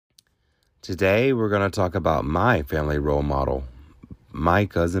Today, we're going to talk about my family role model, my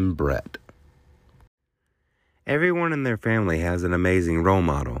cousin Bret. Everyone in their family has an amazing role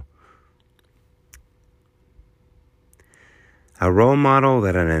model. A role model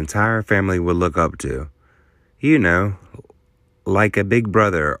that an entire family would look up to. You know, like a big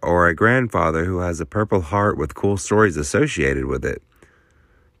brother or a grandfather who has a purple heart with cool stories associated with it.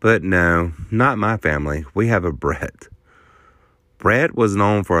 But no, not my family. We have a Bret. Bret was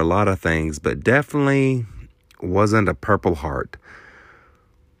known for a lot of things, but definitely wasn't a purple heart.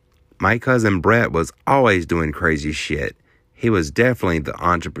 My cousin Bret was always doing crazy shit. He was definitely the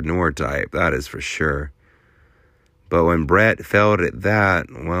entrepreneur type, that is for sure. But when Bret failed at that,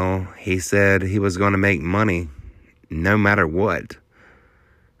 well, he said he was going to make money no matter what.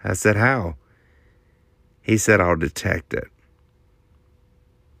 I said, how? He said, I'll detect it.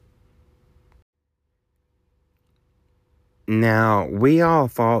 Now, we all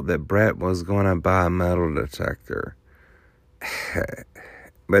thought that Bret was going to buy a metal detector.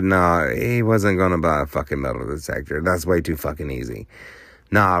 But no, he wasn't going to buy a fucking metal detector. That's way too fucking easy.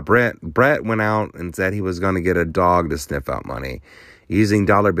 Nah, Bret went out and said he was going to get a dog to sniff out money, using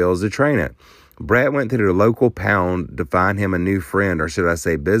dollar bills to train it. Bret went to the local pound to find him a new friend, or should I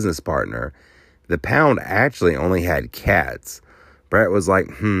say business partner. The pound actually only had cats. Bret was like,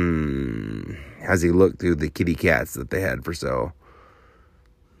 as he looked through the kitty cats that they had for sale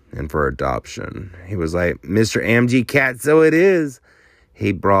and for adoption. He was like, Mr. MG Cat, so it is.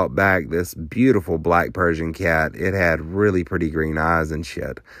 He brought back this beautiful black Persian cat. It had really pretty green eyes and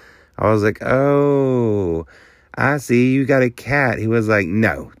shit. I was like, oh, I see you got a cat. He was like,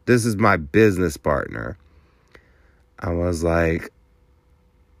 no, this is my business partner. I was like,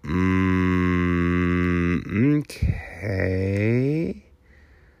 okay.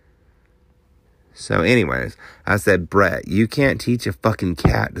 So anyways, I said, Bret, you can't teach a fucking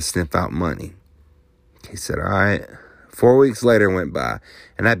cat to sniff out money. He said, all right. 4 weeks later went by,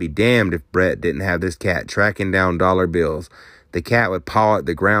 and I'd be damned if Bret didn't have this cat tracking down dollar bills. The cat would paw at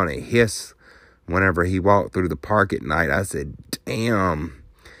the ground and hiss whenever he walked through the park at night. I said, damn.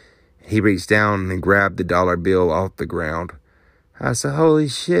 He reached down and grabbed the dollar bill off the ground. I said, holy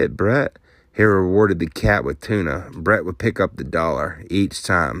shit, Bret. He rewarded the cat with tuna. Bret would pick up the dollar each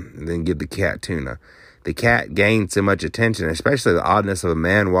time and then give the cat tuna. The cat gained so much attention, especially the oddness of a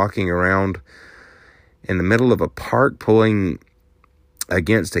man walking around in the middle of a park pulling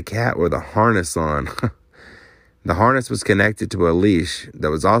against a cat with a harness on. The harness was connected to a leash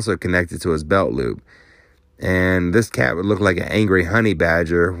that was also connected to his belt loop. And this cat would look like an angry honey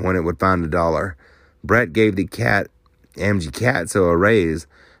badger when it would find a dollar. Bret gave the cat, MG Catso, a raise.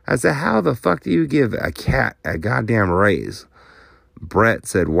 I said, how the fuck do you give a cat a goddamn raise? Bret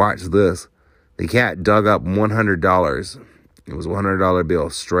said, watch this. The cat dug up $100. It was a $100 bill,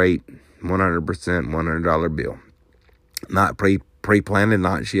 straight, 100% $100 bill. Not pre-planted,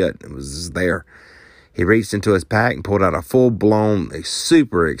 not shit. It was just there. He reached into his pack and pulled out a full-blown,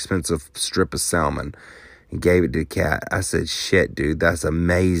 super expensive strip of salmon and gave it to the cat. I said, shit, dude, that's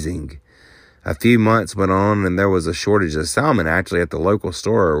amazing. A few months went on, and there was a shortage of salmon actually at the local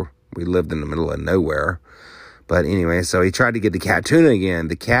store. We lived in the middle of nowhere. But anyway, so he tried to get the cat tuna again.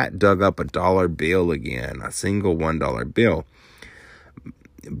 The cat dug up a dollar bill again, a single $1 bill.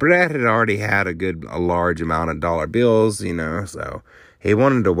 Bret had already had a large amount of dollar bills, so he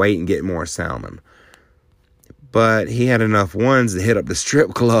wanted to wait and get more salmon. But he had enough ones to hit up the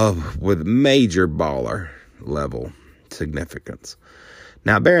strip club with major baller level significance.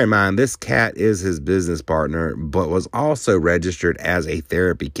 Now, bear in mind, this cat is his business partner, but was also registered as a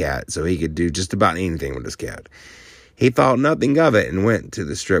therapy cat, so he could do just about anything with this cat. He thought nothing of it and went to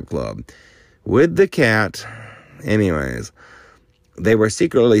the strip club with the cat. Anyways, they were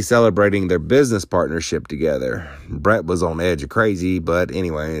secretly celebrating their business partnership together. Bret was on the edge of crazy, but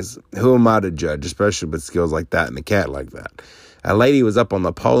anyways, who am I to judge, especially with skills like that and a cat like that? A lady was up on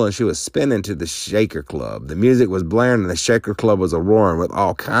the pole and she was spinning to the shaker club. The music was blaring and the shaker club was a-roaring with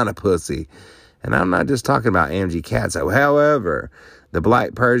all kind of pussy. And I'm not just talking about MG Catso. However, the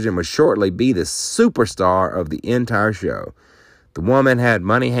Black Persian would shortly be the superstar of the entire show. The woman had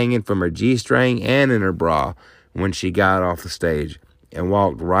money hanging from her G-string and in her bra when she got off the stage and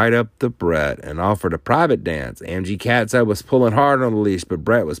walked right up to Bret and offered a private dance. MG Catso was pulling hard on the leash, but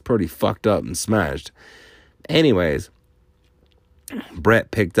Bret was pretty fucked up and smashed. Anyways,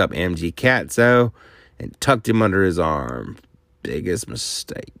 Bret picked up MG Catso and tucked him under his arm. Biggest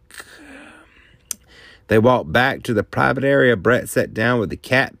mistake. They walked back to the private area. Bret sat down with the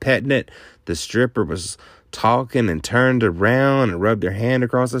cat petting it. The stripper was talking and turned around and rubbed her hand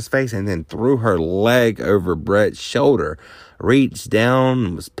across his face and then threw her leg over Bret's shoulder reached down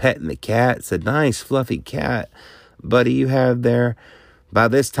and was petting the cat. It's a nice, fluffy cat, buddy, you have there. By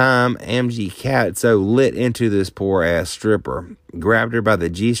this time, MG Catso lit into this poor-ass stripper, grabbed her by the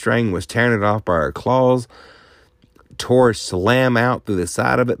G-string, was tearing it off by her claws, tore her slam out through the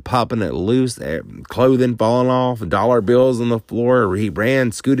side of it, popping it loose, clothing falling off, dollar bills on the floor. He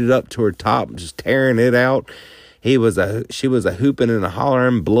ran, scooted up to her top, just tearing it out. She was a hooping and a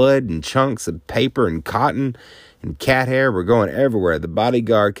hollering. Blood and chunks of paper and cotton and cat hair were going everywhere. The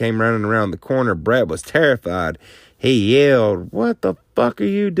bodyguard came running around the corner. Bret was terrified. He yelled, "What the fuck are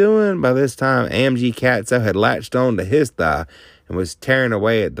you doing?" By this time, AMG Catso had latched on to his thigh and was tearing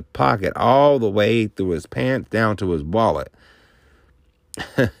away at the pocket all the way through his pants down to his wallet.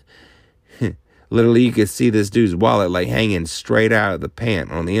 Literally, you could see this dude's wallet like hanging straight out of the pant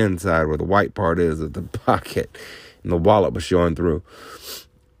on the inside where the white part is of the pocket, and the wallet was showing through.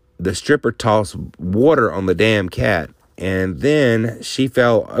 The stripper tossed water on the damn cat, and then she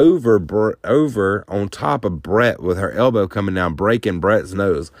fell over on top of Bret with her elbow coming down, breaking Bret's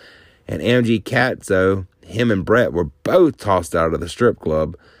nose. And MG Catso, him and Bret were both tossed out of the strip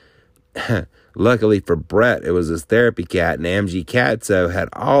club. Luckily for Bret, it was his therapy cat, and MG Catso had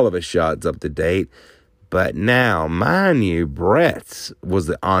all of his shots up to date. But now, mind you, Bret was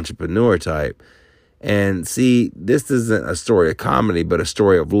the entrepreneur type. And see, this isn't a story of comedy, but a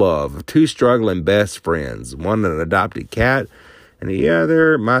story of love. Of two struggling best friends. One an adopted cat, and the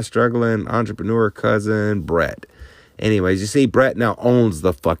other my struggling entrepreneur cousin, Bret. Anyways, you see, Bret now owns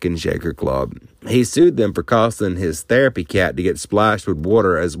the fucking Shaker Club. He sued them for causing his therapy cat to get splashed with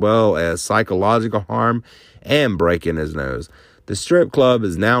water, as well as psychological harm and breaking his nose. The strip club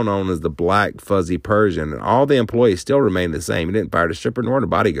is now known as the Black Fuzzy Persian, and all the employees still remain the same. He didn't fire the stripper nor the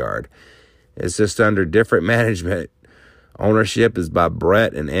bodyguard. It's just under different management. Ownership is by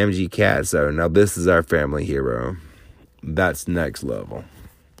Bret and MG Catso. Now, this is our family hero. That's next level.